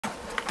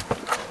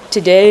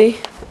Today,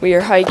 we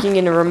are hiking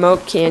in a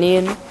remote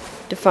canyon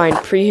to find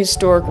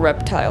prehistoric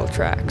reptile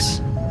tracks.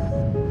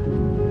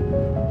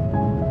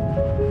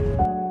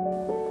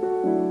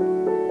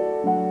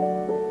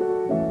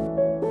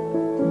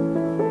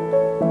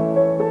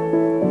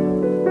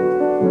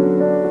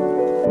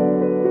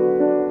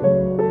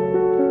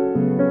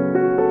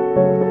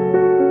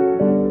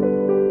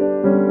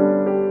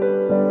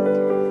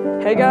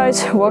 Hey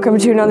guys, welcome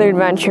to another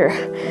adventure.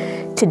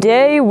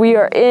 Today we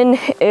are in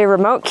a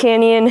remote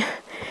canyon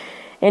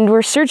and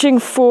we're searching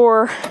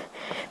for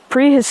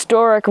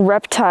prehistoric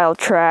reptile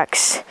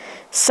tracks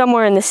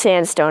somewhere in the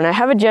sandstone. I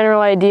have a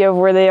general idea of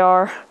where they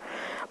are,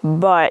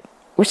 but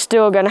we're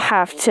still gonna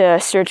have to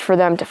search for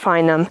them to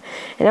find them.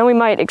 And then we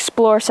might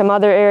explore some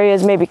other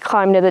areas, maybe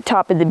climb to the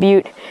top of the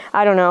butte.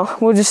 I don't know,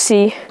 we'll just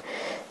see.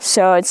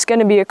 So it's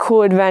gonna be a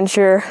cool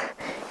adventure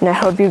and I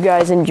hope you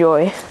guys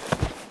enjoy.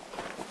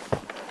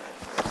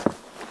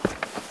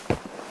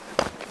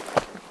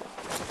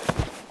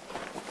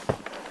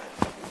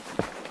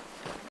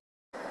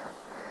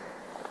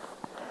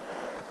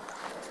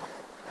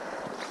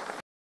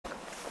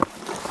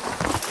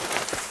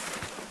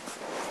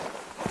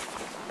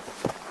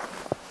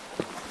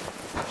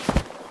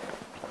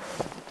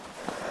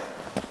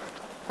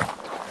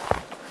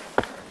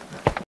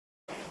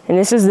 And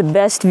this is the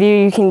best view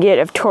you can get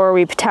of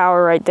Torweep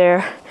Tower right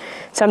there.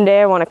 Someday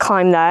I want to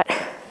climb that.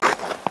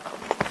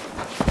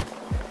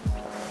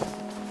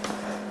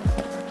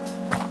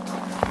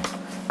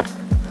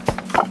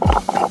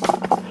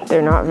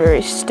 They're not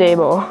very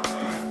stable.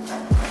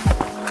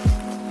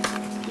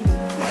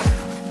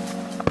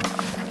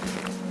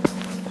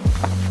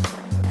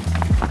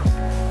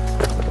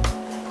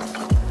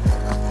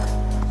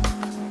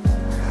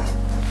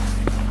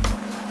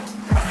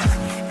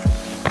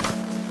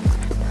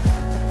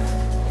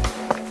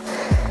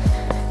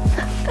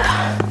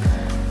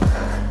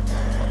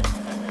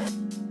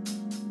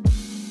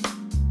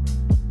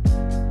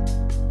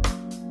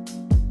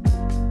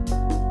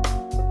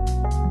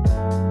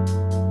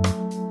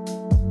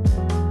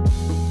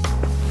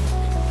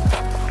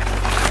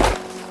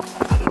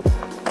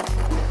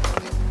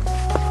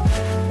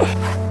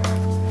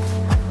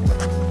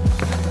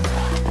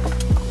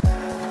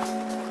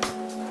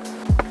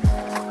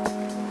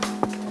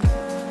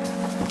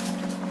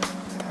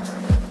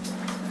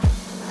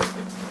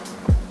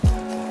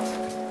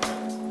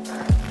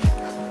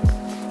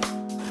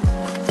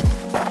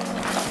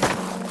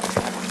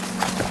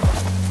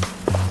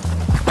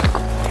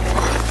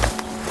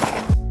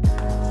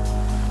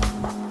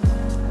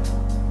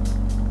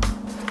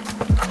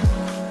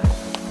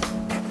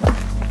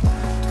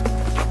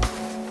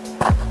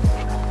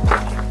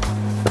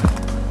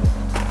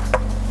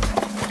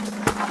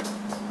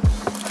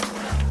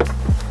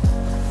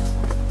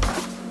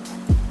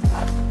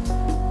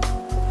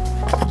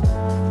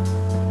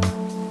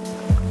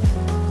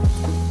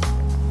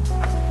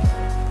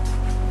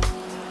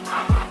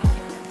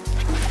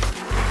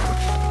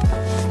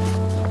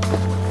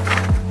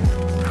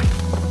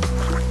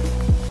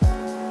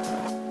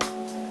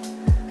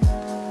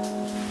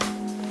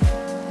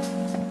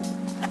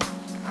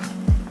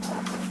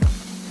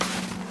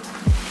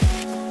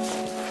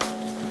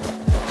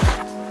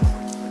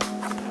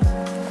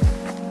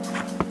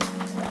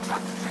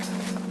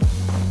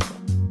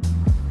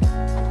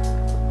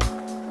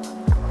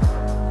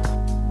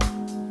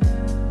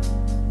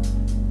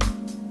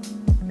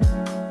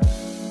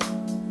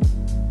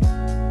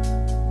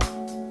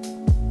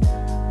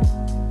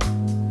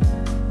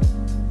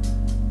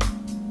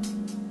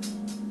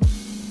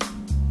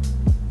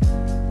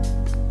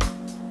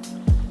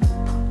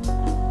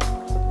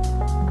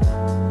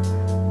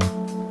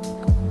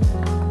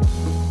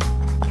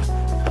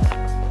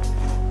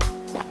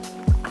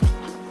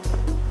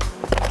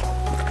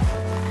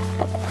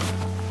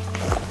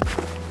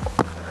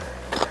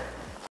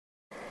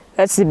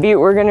 That's the butte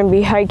we're gonna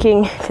be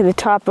hiking to the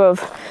top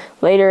of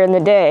later in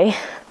the day.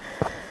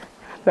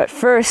 But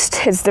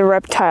first, it's the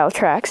reptile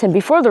tracks. And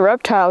before the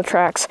reptile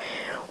tracks,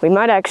 we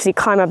might actually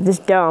climb up this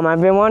dome.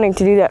 I've been wanting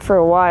to do that for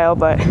a while,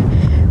 but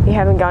we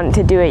haven't gotten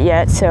to do it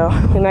yet, so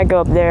we might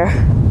go up there.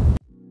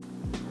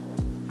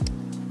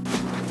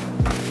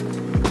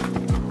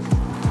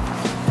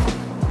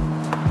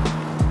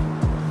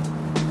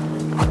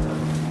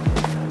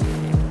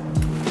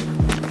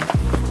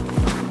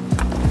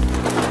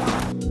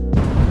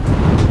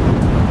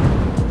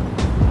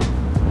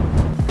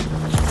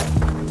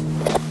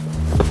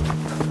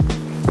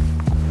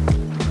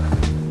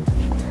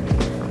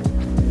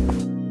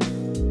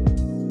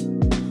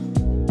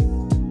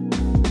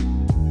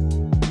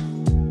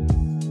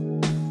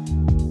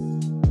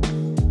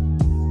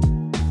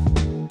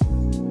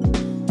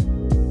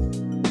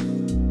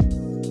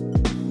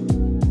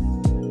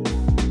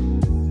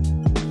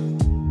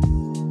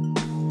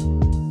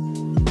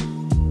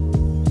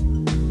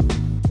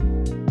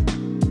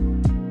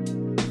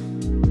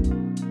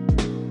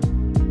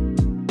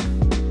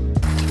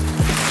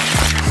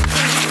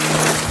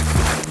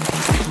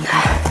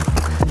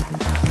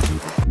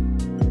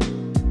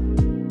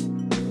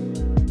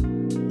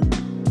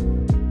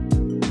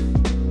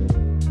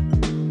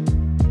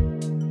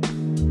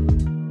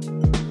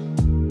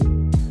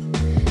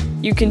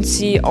 you can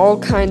see all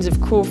kinds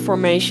of cool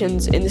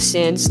formations in the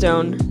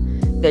sandstone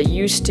that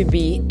used to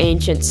be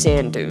ancient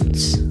sand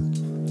dunes.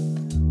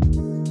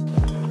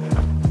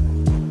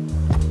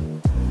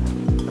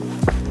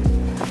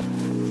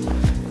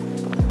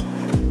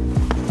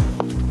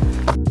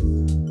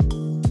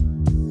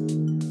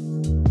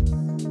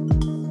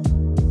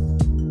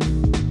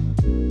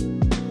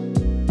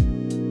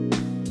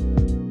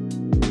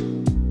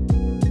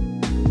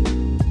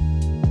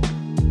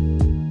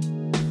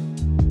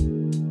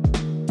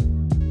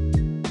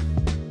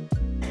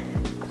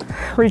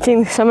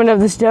 Reaching the summit of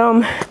this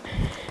dome.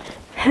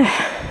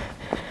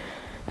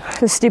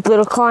 It's a steep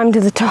little climb to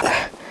the top.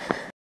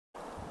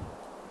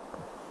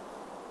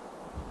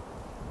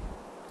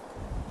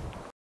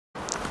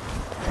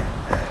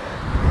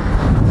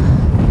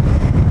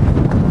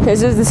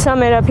 This is the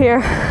summit up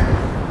here.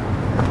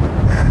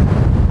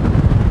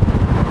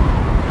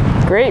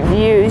 Great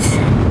views.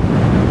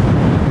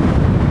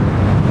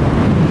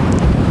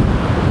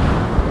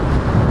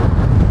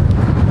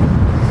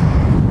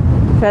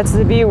 That's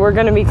the view we're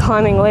going to be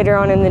climbing later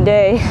on in the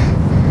day.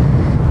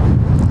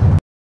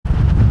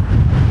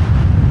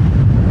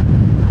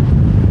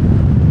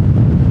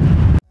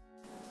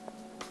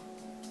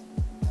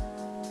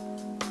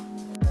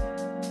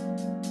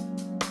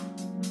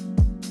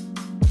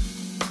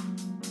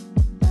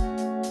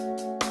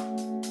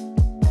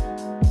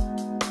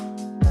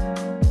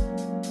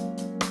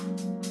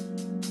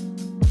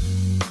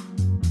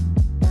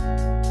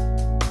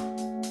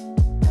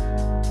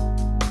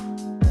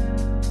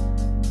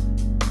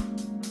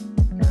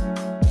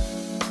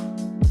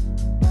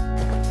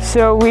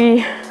 So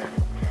we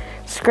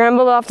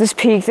scrambled off this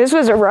peak. This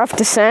was a rough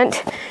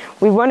descent.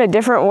 We went a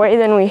different way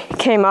than we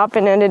came up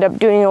and ended up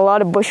doing a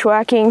lot of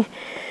bushwhacking.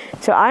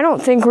 So I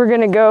don't think we're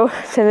gonna go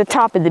to the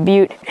top of the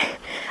butte.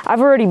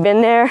 I've already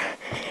been there.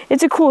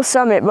 It's a cool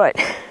summit, but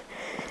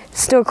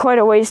still quite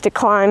a ways to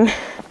climb.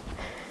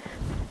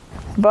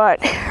 But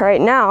right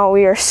now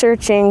we are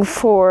searching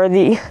for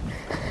the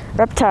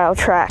reptile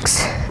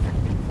tracks.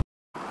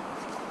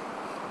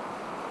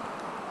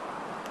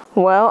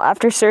 Well,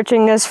 after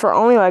searching this for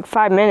only like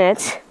 5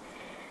 minutes,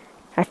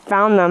 I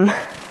found them.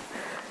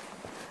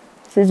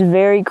 This is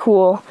very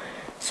cool.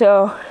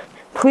 So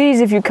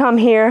please, if you come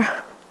here,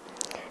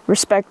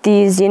 respect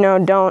these, you know,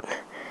 don't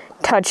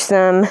touch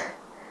them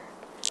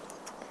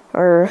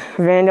or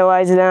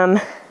vandalize them.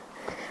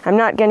 I'm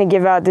not gonna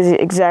give out the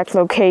exact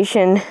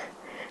location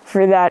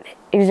for that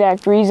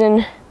exact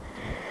reason.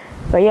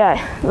 But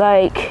yeah,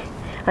 like,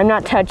 I'm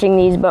not touching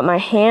these, but my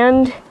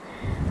hand,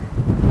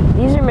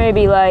 these are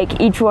maybe like,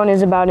 each one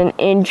is about 1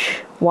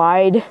 inch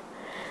wide.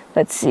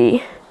 Let's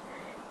see.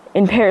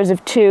 In pairs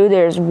of 2,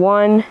 there's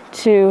 1,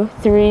 2,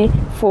 3,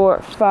 4,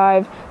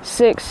 5,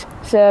 6,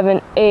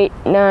 7, 8,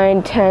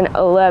 9, 10,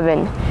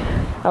 11.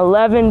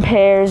 11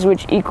 pairs,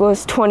 which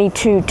equals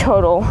 22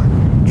 total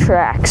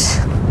tracks.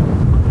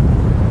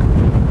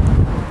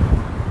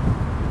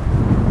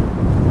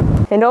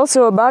 And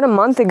also about a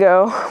month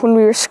ago, when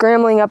we were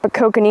scrambling up a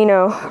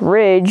Coconino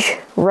Ridge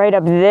right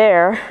up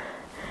there,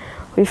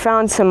 we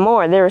found some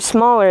more. They were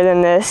smaller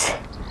than this,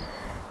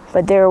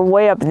 but they were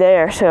way up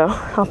there, so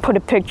I'll put a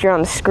picture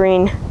on the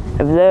screen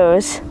of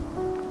those.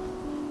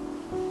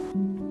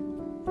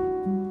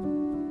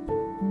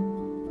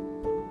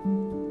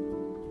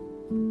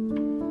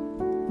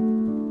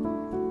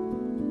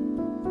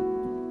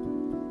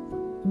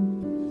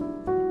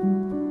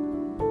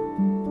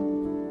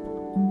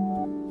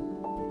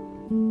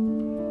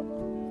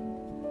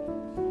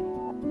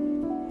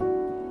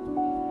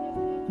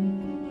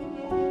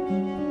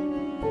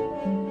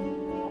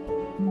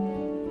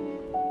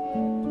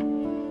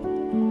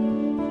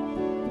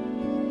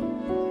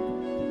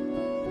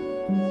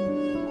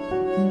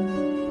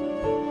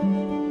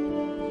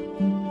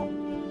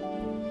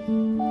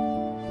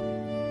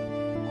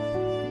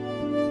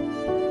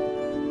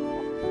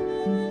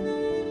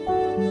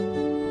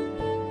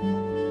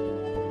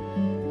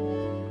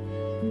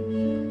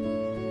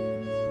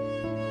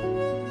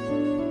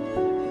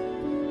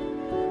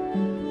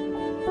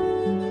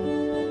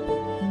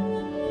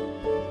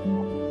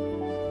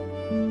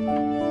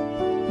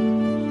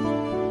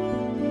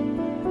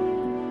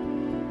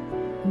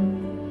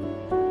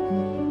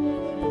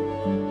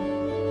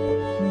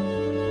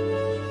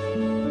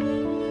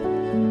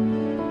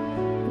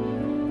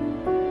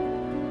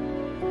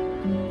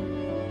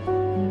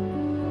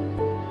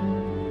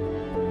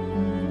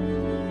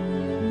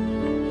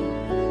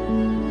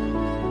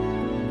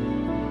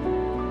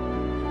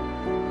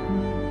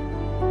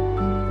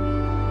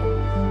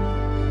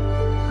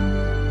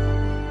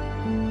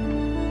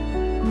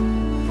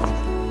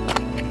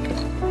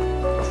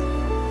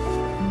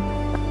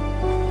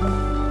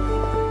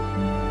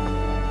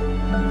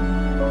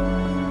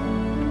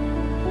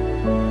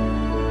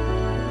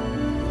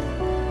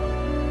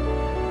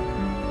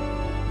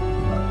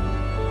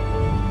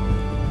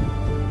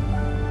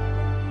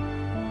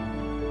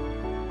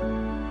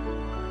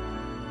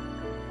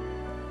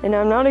 And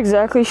I'm not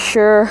exactly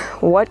sure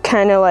what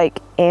kind of like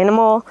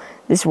animal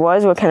this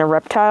was, what kind of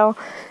reptile.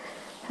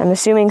 I'm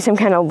assuming some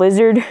kind of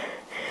lizard.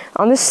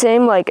 on the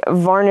same like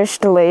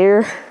varnished layer.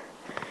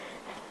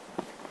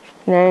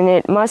 And then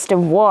it must have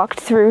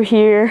walked through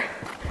here.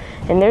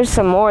 And there's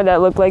some more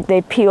that look like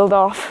they peeled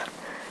off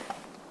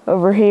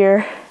over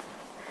here.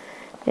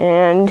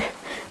 And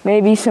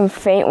maybe some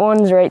faint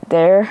ones right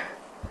there.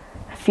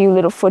 A few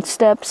little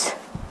footsteps.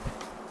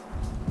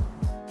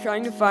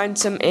 Trying to find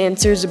some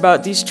answers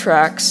about these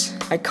tracks,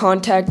 I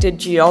contacted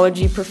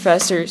geology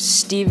professor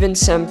Stephen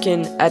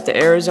Semken at the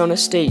Arizona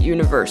State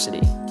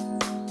University.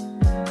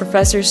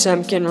 Professor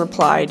Semken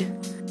replied,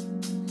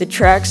 "The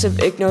tracks of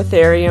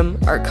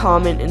Ichnotherium are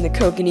common in the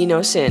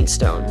Coconino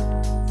Sandstone,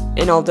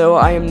 and although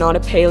I am not a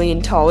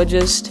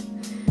paleontologist,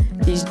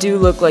 these do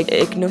look like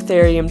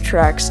Ichnotherium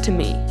tracks to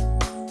me.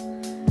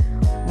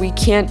 We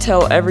can't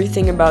tell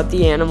everything about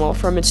the animal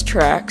from its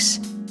tracks,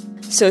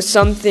 so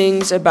some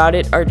things about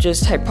it are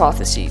just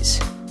hypotheses,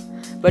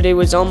 but it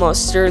was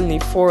almost certainly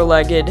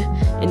four-legged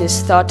and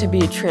is thought to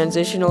be a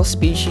transitional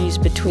species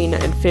between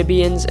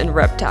amphibians and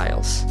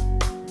reptiles.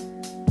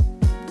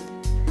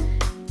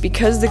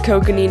 Because the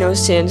Coconino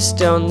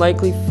Sandstone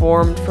likely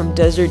formed from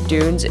desert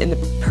dunes in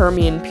the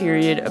Permian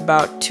period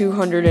about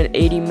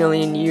 280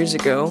 million years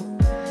ago,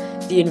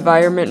 the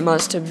environment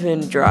must have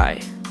been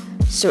dry,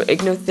 so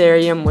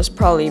Ichnotherium was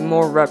probably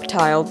more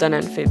reptile than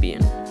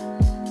amphibian.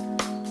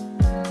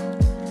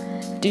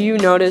 Do you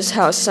notice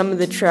how some of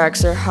the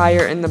tracks are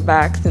higher in the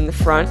back than the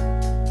front?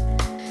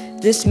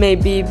 This may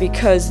be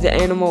because the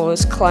animal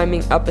was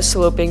climbing up a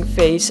sloping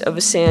face of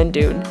a sand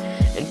dune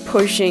and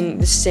pushing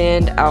the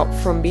sand out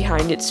from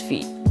behind its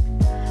feet.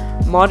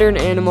 Modern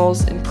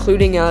animals,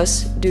 including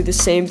us, do the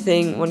same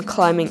thing when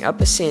climbing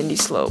up a sandy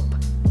slope.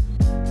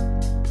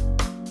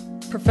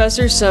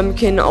 Professor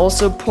Semken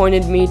also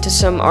pointed me to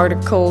some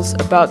articles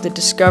about the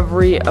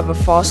discovery of a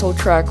fossil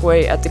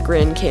trackway at the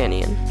Grand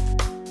Canyon.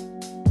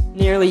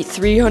 Nearly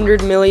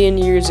 300 million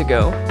years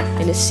ago,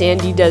 in a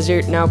sandy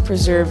desert now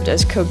preserved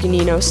as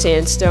Coconino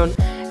Sandstone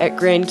at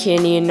Grand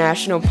Canyon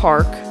National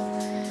Park,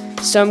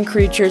 some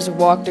creatures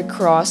walked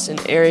across an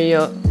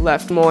area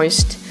left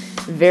moist,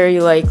 very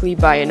likely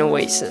by an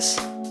oasis.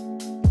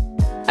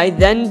 I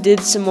then did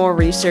some more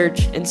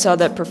research and saw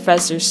that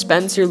Professor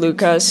Spencer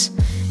Lucas,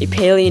 a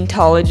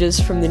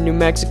paleontologist from the New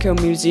Mexico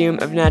Museum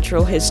of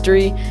Natural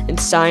History and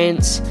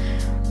Science,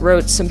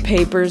 wrote some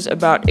papers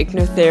about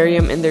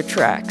Ichnotherium and their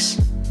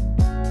tracks.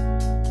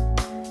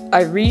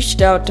 I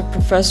reached out to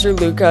Professor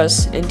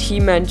Lucas, and he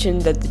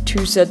mentioned that the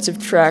two sets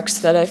of tracks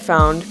that I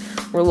found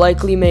were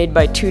likely made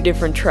by two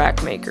different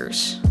track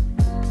makers.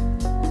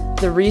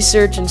 The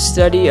research and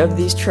study of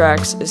these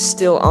tracks is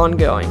still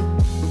ongoing.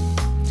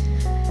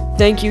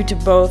 Thank you to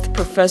both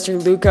Professor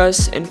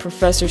Lucas and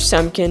Professor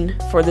Semken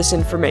for this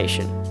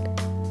information.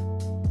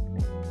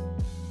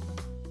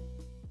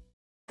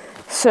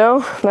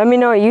 So, let me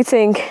know what you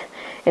think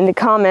in the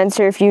comments,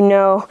 or if you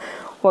know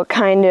what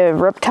kind of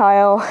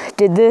reptile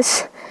did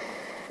this.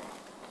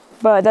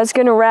 But that's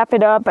going to wrap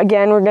it up.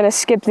 Again, we're going to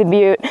skip the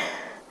butte.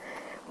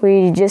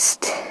 We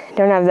just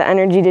don't have the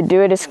energy to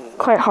do it. It's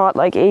quite hot,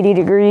 like 80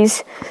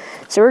 degrees.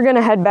 So we're going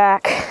to head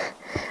back.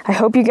 I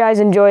hope you guys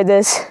enjoyed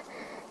this.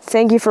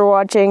 Thank you for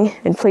watching,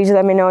 and please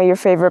let me know what your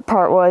favorite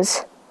part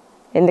was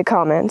in the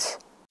comments.